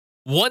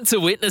Want to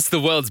witness the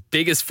world's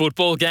biggest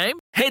football game?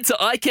 Head to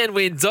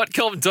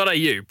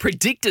iCanWin.com.au,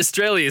 predict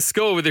Australia's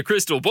score with a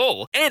crystal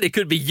ball, and it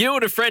could be you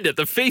and a friend at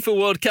the FIFA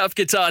World Cup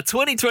Qatar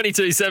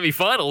 2022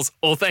 semi-finals,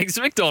 all thanks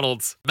to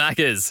McDonald's.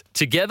 Maccas,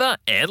 together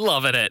and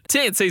loving it.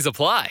 TNCs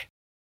apply.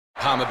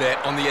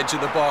 Palmerbet on the edge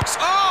of the box.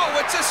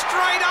 Oh, it's a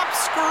straight-up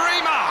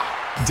screamer!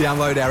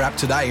 Download our app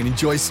today and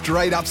enjoy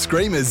straight-up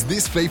screamers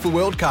this FIFA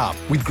World Cup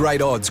with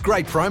great odds,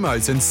 great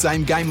promos and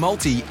same-game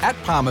multi at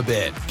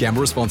Palmerbet.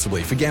 Gamble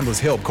responsibly. For Gamblers'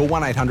 Help, call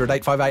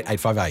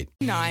 1-800-858-858.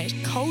 Night,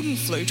 cold and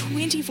flu,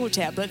 24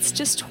 tablets,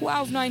 just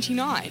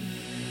 $12.99.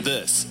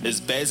 This is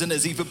Baz and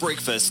Izzy for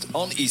breakfast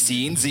on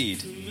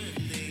SENZ.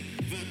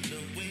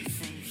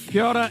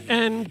 Kia ora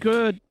and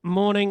good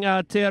morning,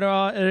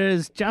 Aotearoa. It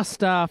is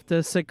just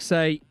after 6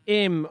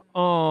 a.m.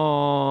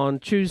 on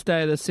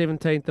Tuesday the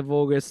 17th of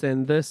August,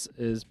 and this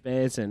is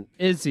Baz and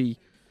Izzy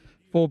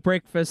for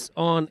breakfast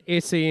on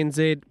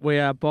SENZ. We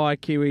are by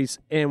Kiwis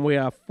and we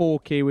are for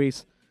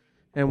Kiwis,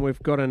 and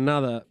we've got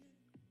another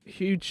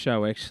huge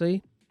show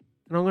actually,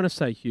 and I'm going to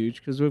say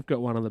huge because we've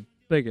got one of the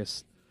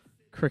biggest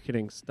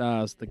cricketing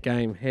stars the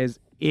game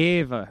has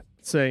ever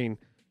seen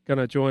going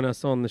to join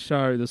us on the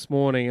show this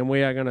morning, and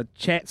we are going to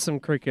chat some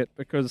cricket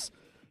because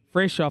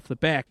fresh off the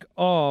back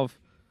of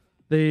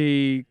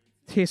the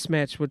test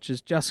match which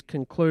has just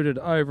concluded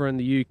over in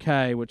the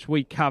UK, which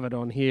we covered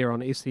on here on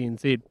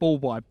SENZ, ball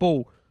by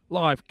ball,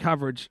 live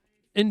coverage,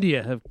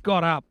 India have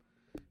got up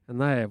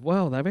and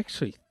they've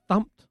actually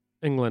thumped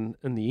England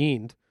in the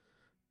end,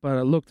 but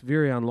it looked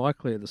very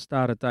unlikely at the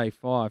start of day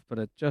 5, but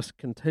it just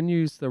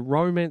continues the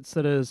romance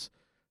that is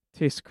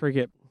test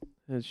cricket.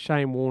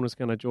 Shane Warner's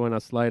going to join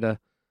us later,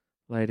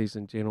 ladies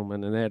and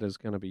gentlemen, and that is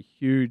going to be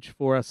huge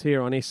for us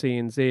here on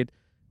SENZ.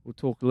 We'll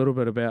talk a little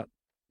bit about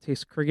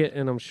test cricket,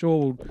 and I'm sure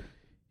we'll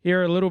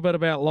hear a little bit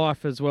about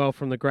life as well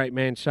from the great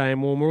man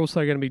Shane Warne. We're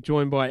also going to be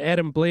joined by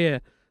Adam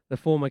Blair, the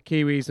former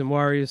Kiwis and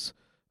Warriors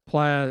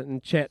player,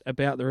 and chat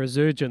about the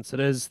resurgence. It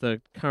is the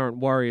current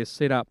Warriors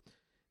setup.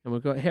 And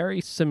we've got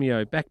Harry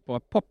Simeo back by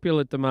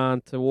popular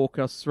demand to walk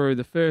us through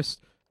the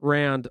first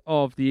round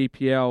of the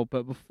EPL.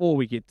 But before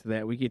we get to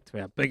that, we get to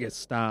our biggest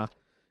star,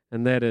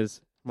 and that is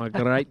my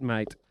great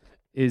mate,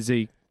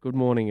 Izzy. Good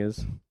morning,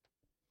 Iz.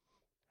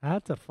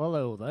 Hard to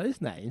follow all those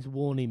names.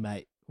 Warnie,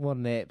 mate. What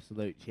an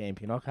absolute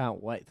champion. I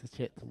can't wait to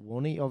chat to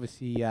Warnie.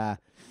 Obviously,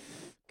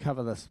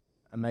 cover this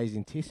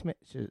amazing test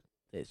match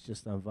that's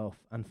just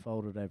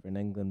unfolded over in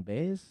England,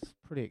 Bears.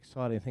 Pretty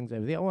exciting things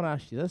over there. I want to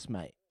ask you this,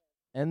 mate.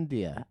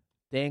 India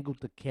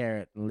dangled the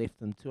carrot and left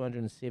them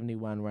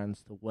 271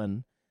 runs to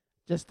win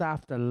just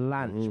after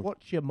lunch.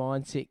 What's your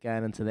mindset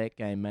going into that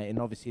game, mate? And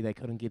obviously they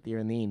couldn't get there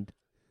in the end.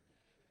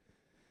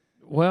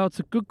 Well, it's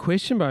a good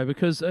question, bro,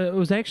 because it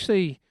was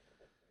actually...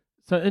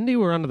 So India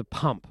were under the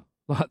pump,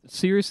 like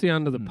seriously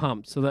under the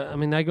pump. So,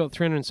 they got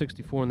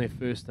 364 in their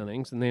first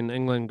innings, and then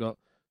England got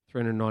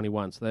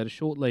 391. So they had a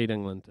short lead,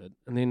 England did.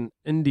 And then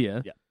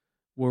India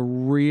were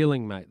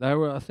reeling, mate.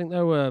 Were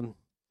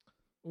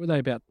they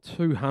about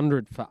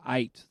 200 for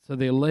 8? So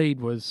their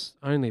lead was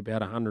only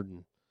about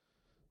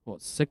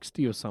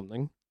 60 or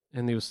something,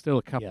 and there was still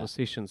a couple of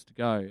sessions to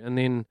go. And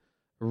then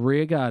a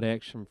rearguard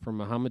action from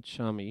Mohammad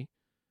Shami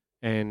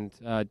and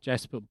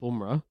Jasprit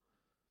Bumrah.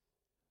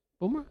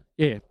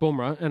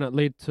 Bumrah, and it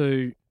led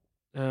to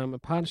a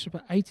partnership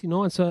at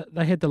 89. So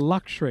they had the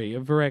luxury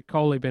of Virat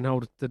Kohli being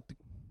able to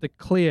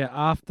declare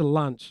after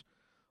lunch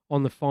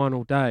on the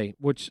final day,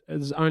 which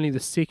is only the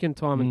second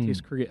time in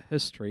Test cricket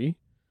history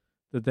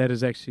that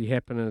has actually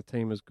happened and a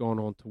team has gone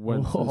on to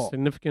win. So the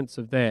significance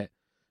of that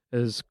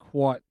is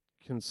quite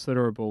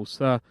considerable.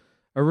 So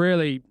a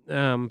really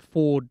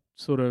forward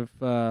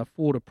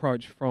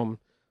approach from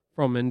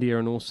India,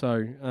 and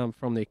also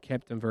from their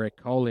captain Virat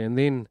Kohli. And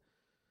then,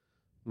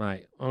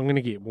 mate, I'm going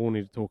to get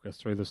Warnie to talk us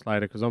through this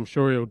later because I'm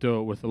sure he'll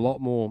do it with a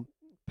lot more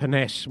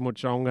panache,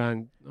 which I'm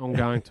going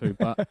to.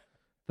 But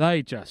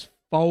they just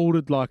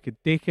folded like a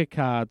deck of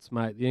cards,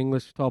 mate. The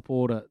English top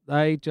order,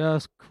 they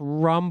just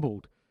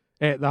crumbled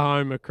at the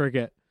home of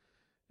cricket,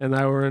 and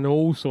they were in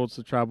all sorts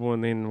of trouble.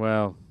 And then,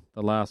 well,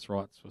 the last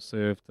rights were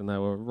served, and they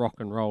were rock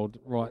and rolled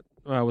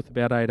with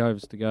about 8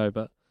 overs to go.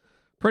 But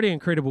pretty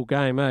incredible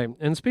game, eh?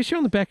 And especially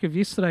on the back of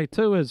yesterday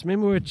too.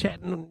 Remember we were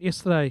chatting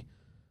yesterday,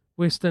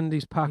 West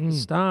Indies,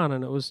 Pakistan,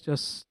 and it was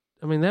just,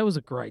 that was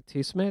a great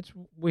test match.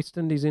 West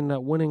Indies ended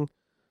up winning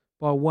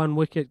by 1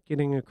 wicket,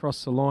 getting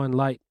across the line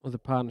late with a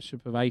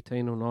partnership of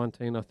 18 or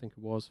 19, I think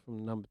it was,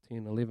 from number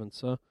 10, 11.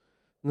 So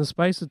in the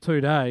space of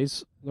 2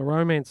 days, the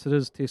romance that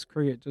is test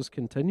cricket just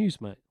continues,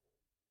 mate.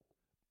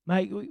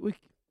 Mate,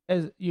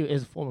 as a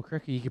former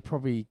cricketer, you could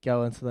probably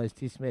go into those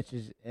test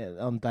matches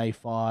on day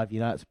 5.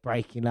 It's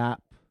breaking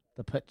up.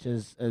 The pitch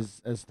is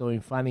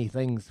doing funny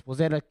things. Was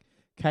that a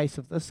case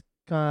of this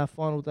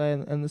final day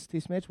in this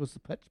test match? Was the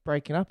pitch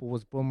breaking up, or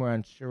was Bumrah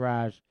and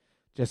Siraj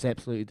just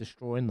absolutely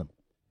destroying them?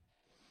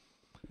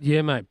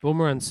 Yeah, mate,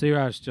 Bumrah and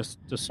Siraj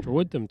just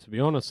destroyed them, to be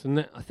honest.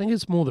 And I think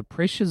it's more the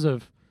pressures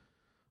of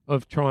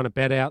trying to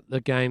bat out the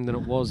game than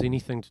it was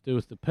anything to do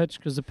with the pitch,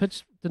 because the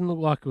pitch didn't look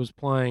like it was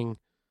playing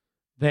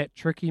that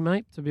tricky,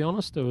 mate, to be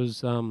honest. It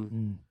was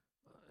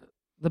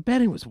the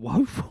batting was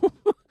woeful.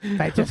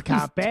 They just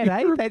can't bat,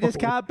 eh? They just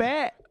can't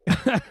bat.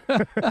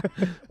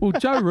 Well,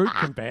 Joe Root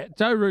can bat.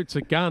 Joe Root's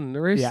a gun.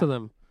 The rest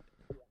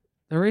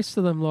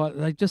of them, like,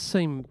 they just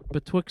seem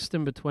betwixt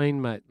and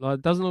between, mate. Like,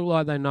 it doesn't look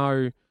like they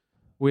know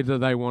whether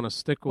they want to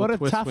stick or What did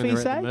twist when Tuffy they're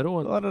say? at the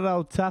middle. What did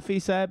old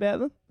Tuffy say about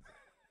them?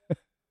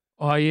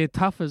 Oh, yeah,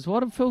 Tuffers.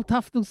 What did Phil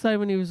Tufton say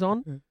when he was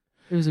on?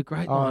 It was a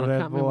great line. I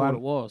can't remember what it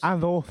was.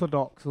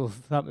 Unorthodox or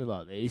something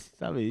like that.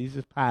 He's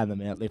just paying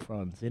them out left,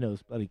 right, and centre. It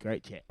was a bloody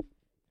great chat.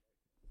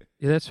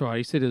 Yeah, that's right.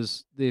 He said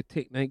their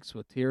techniques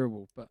were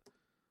terrible. But,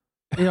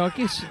 yeah, I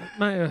guess,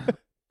 mate,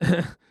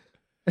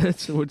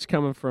 it's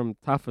coming from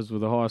Tuffers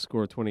with a high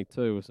score of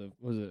 22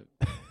 was a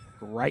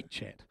great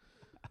chat.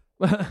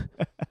 But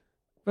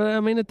I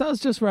mean, it does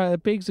just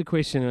it begs the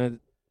question,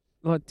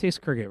 like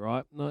Test cricket,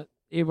 right? Like,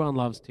 everyone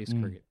loves Test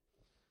cricket.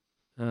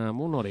 Well,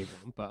 not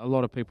everyone, but a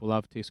lot of people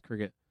love Test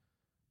cricket.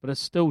 But it's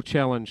still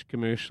challenged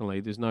commercially,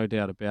 there's no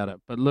doubt about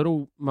it. But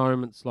little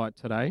moments like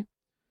today,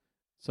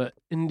 so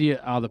India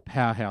are the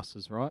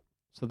powerhouses, right?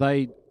 So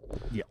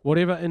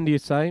whatever India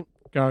say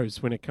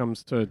goes when it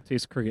comes to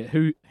Test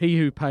cricket. He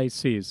who pays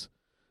says.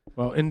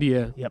 Well,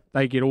 India,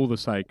 they get all the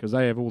say because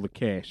they have all the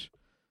cash.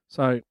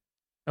 So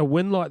a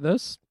win like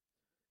this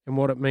and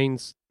what it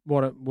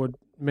would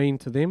mean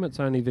to them, it's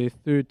only their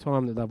third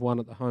time that they've won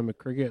at the home of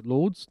cricket at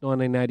Lords,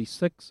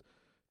 1986.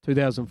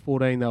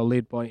 2014, they were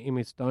led by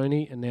MS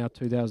Dhoni, and now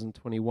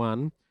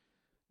 2021.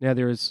 Now,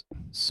 there is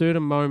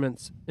certain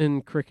moments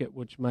in cricket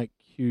which make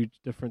huge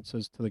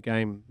differences to the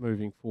game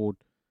moving forward.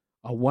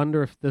 I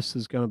wonder if this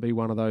is going to be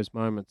one of those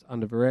moments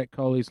under Virat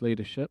Kohli's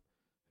leadership,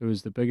 who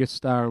is the biggest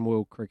star in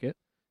world cricket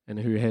and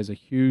who has a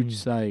huge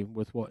say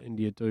with what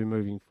India do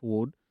moving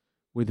forward,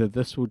 whether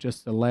this will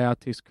just allow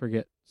Test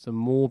cricket some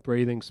more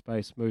breathing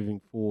space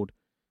moving forward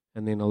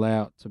and then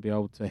allow it to be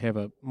able to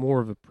have more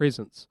of a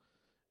presence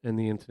in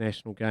the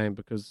international game,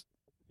 because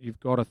you've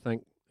got to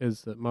think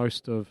is that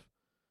most of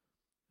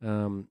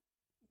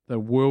the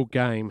world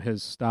game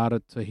has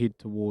started to head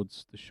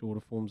towards the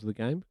shorter forms of the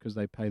game because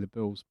they pay the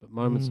bills. But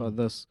moments like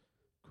this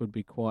could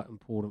be quite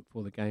important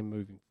for the game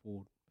moving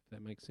forward, if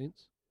that makes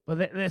sense. Well,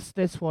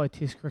 that's why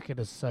Test cricket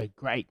is so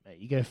great, mate.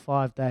 You go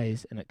 5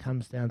 days and it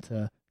comes down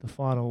to the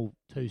final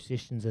 2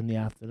 sessions in the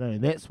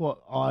afternoon. That's what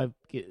I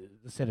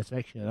get the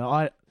satisfaction.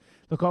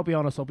 I'll be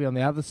honest, I'll be on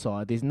the other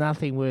side. There's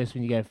nothing worse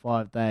when you go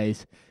 5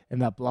 days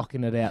and they're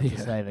blocking it out to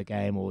save a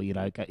game, or, you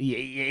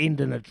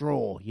end in a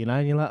draw,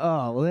 and you're like,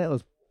 oh, well,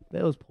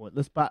 that was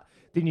pointless. But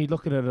then you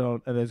look at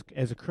it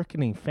as a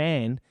cricketing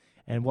fan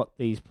and what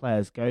these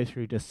players go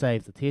through to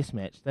save the Test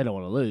match. They don't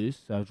want to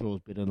lose, so a draw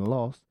is better than a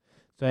loss.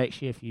 So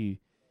actually, if you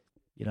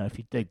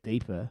dig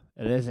deeper,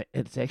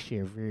 it's actually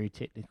a very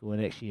technical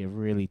and actually a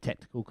really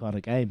tactical kind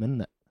of game,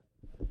 isn't it?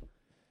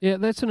 Yeah,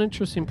 that's an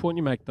interesting point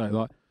you make,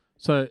 though.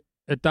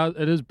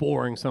 It is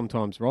boring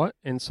sometimes, right?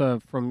 And so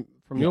from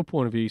your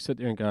point of view, you sit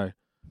there and go,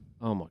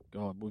 oh my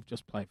God, we've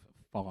just played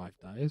for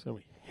 5 days and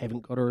we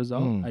haven't got a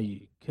result. Are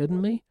you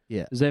kidding me?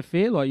 Yeah. Is that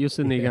fair? Like, you're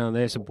sitting there going,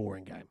 that's a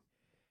boring game.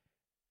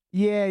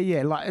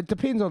 Yeah. Like, it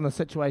depends on the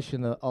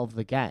situation of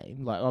the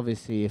game. Like,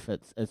 obviously, if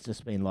it's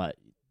just been like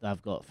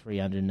they've got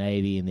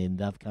 380 and then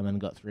they've come in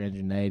and got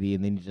 380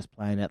 and then you're just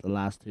playing out the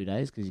last 2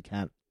 days because you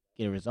can't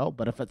get a result.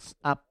 But if it's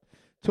up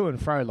to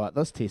and fro like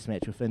this Test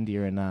match with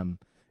India and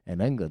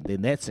England,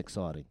 then that's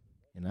exciting,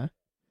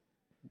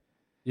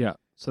 Yeah,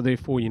 so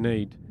therefore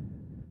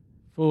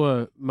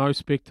for most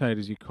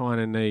spectators, you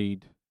kind of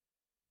need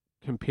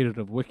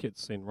competitive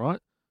wickets then, right?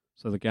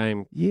 So the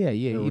game,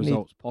 the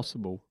result's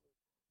possible.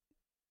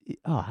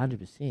 Oh,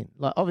 100%.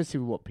 Like, obviously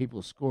we want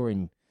people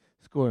scoring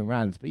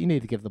runs, but you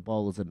need to give the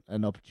bowlers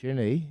an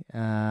opportunity.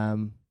 I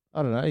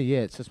don't know,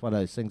 it's just one of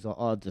those things.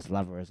 I just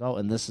love a result,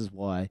 and this is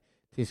why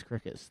Test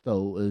cricket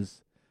still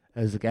is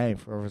a game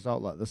for a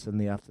result like this in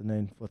the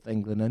afternoon with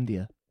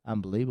England-India.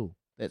 Unbelievable.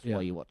 That's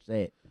why you watch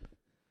that.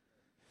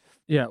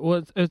 Yeah,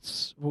 well,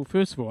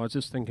 first of all, I was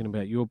just thinking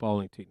about your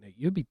bowling technique.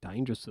 You'd be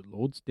dangerous at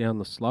Lords down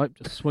the slope,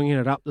 just swinging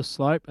it up the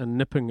slope and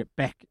nipping it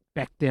back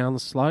down the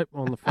slope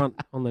on the front,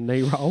 on the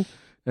knee roll.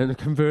 And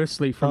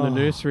conversely, from the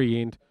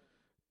nursery end,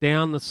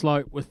 down the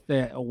slope with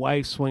that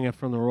away swinger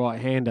from the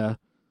right-hander,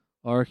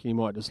 I reckon you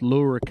might just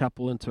lure a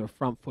couple into a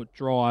front foot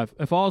drive.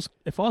 If I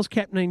was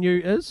captaining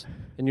you,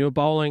 and you were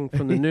bowling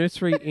from the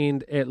nursery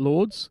end at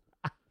Lords,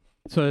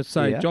 to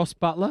say Joss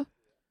Butler,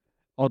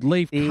 I'd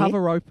leave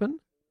cover open,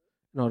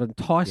 and I'd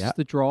entice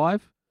the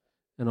drive,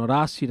 and I'd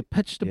ask you to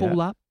pitch the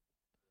ball up,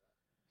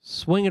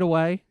 swing it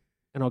away,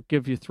 and I'd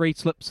give you 3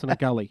 slips and a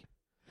gully.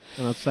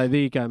 And I'd say,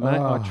 there you go, mate.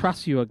 I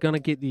trust you are going to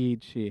get the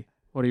edge here.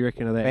 What do you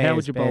reckon of that? How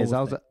would you bowl with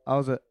that?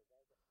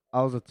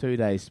 I was a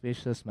 2-day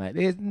specialist, mate.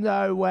 There's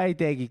no way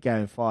Daggy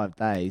going 5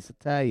 days.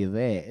 I tell you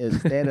that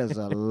is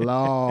a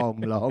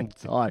long, long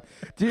time.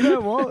 Do you know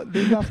what?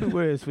 There's nothing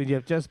worse when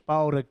you've just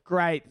bowled a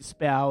great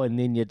spell and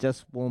then you're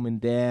just warming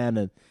down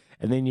and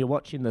then you're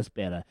watching this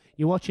batter.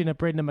 You're watching a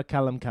Brendan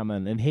McCullum come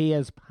in and he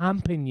is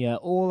pumping you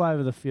all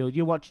over the field.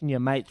 You're watching your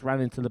mates run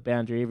into the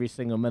boundary every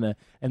single minute,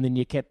 and then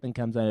your captain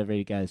comes over and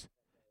he goes,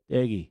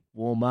 Daggy,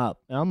 warm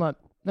up. And I'm like,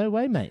 No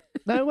way, mate.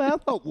 No way. I'm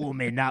not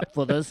warming up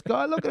for this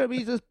guy. Look at him.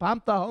 He's just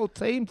pumped the whole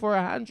team for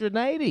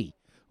 180.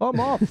 I'm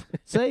off.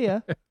 See ya.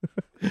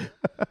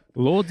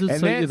 Lords would And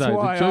suit you, that's though.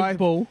 why The Duke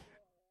Ball,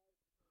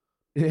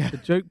 Yeah. the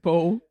Duke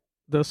Ball,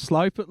 the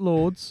slope at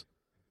Lords,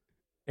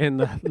 and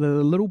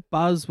the little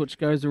buzz which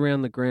goes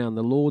around the ground,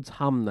 the Lords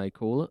hum, they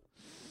call it.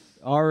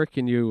 I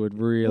reckon you would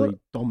really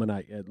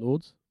dominate at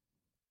Lords.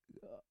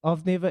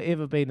 I've never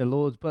ever been to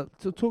Lords, but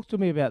talk to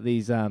me about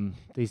these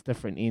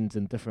different ends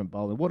and different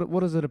bowling.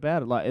 What is it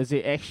about it? Like, is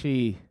it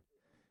actually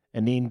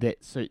an end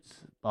that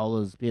suits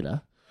bowlers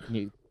better? Can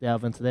you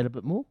delve into that a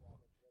bit more?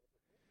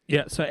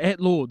 Yeah, so at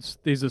Lords,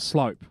 there's a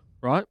slope,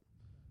 right?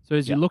 So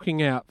as you're Yep.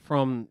 looking out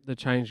from the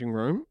changing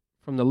room,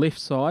 from the left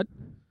side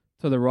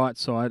to the right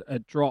side,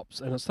 it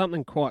drops, and it's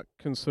something quite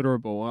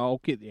considerable. I'll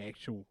get the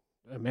actual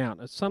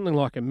amount. It's something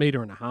like 1.5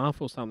 meters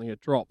or something. It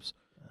drops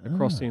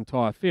across the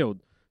entire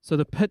field. So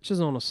the pitch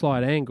is on a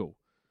slight angle.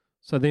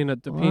 So then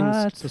it depends.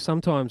 What? So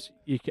sometimes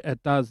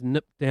it does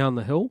nip down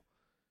the hill.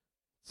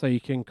 So you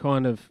can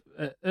kind of,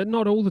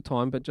 not all the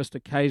time, but just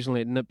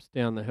occasionally it nips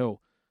down the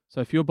hill. So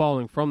if you're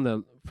bowling from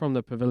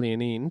the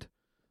pavilion end,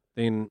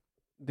 then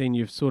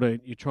you're trying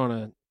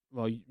to,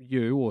 well,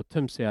 you or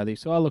Tim Southey.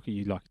 So I look at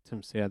you like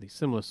Tim Southey,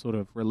 similar sort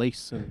of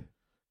release and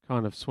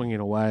kind of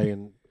swinging away.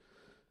 And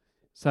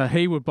so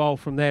he would bowl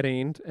from that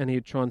end and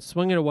he'd try and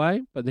swing it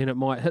away, but then it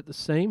might hit the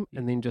seam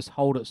and then just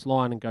hold its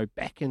line and go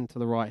back into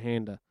the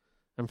right-hander.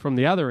 And from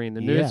the other end,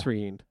 the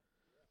nursery end,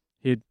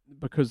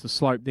 because the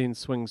slope then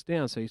swings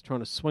down, so he's trying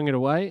to swing it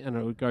away and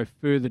it would go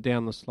further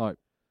down the slope.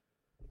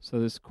 So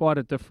there's quite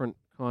a different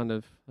kind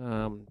of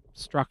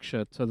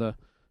structure to the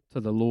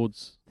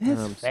Lord's That's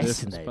surface.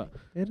 fascinating. But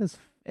That is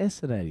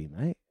fascinating,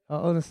 mate.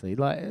 Honestly,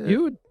 like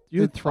you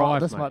would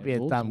thrive, this mate, might be at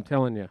a Lords, dumb I'm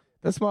telling you.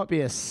 This might be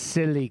a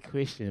silly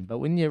question, but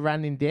when you're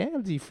running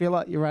down, do you feel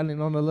like you're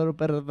running on a little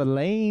bit of a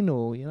lean,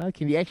 or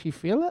can you actually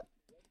feel it?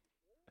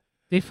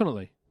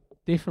 Definitely.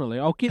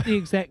 I'll get the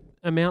exact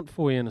amount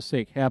for you in a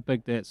sec, how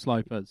big that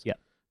slope is. Yep.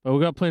 But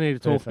we've got plenty to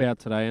talk Perfect. about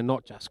today, and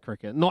not just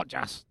cricket, not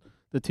just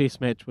the test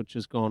match which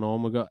has gone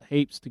on. We've got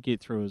heaps to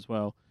get through as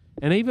well.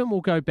 And even we'll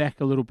go back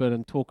a little bit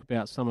and talk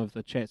about some of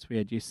the chats we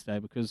had yesterday,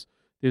 because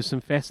there's some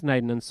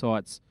fascinating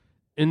insights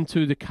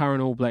into the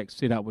current All Blacks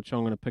setup, which I'm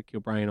going to pick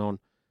your brain on,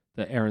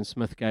 that Aaron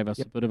Smith gave us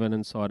a bit of an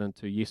insight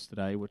into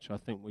yesterday, which I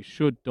think we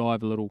should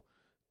dive a little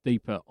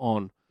deeper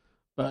on.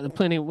 But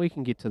we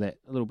can get to that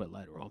a little bit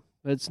later on.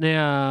 It's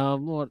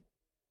now,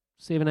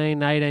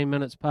 17, 18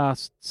 minutes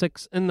past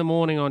 6 in the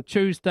morning on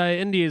Tuesday.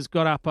 India's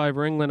got up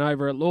over England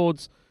over at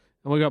Lords,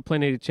 and we've got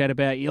plenty to chat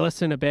about. You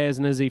listen to Baz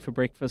and Izzy for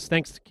breakfast.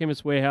 Thanks to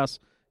Chemist Warehouse.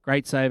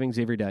 Great savings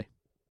every day.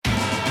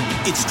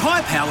 It's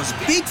Tyre Power's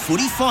Big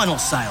Footy Final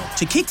Sale.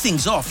 To kick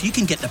things off, you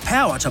can get the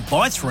power to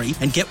buy 3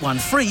 and get 1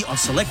 free on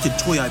selected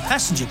Toyo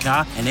passenger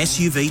car and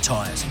SUV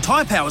tyres.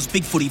 Tyre Power's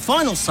Big Footy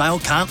Final Sale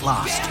can't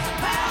last.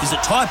 Visit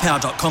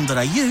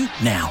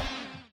tyrepower.com.au now.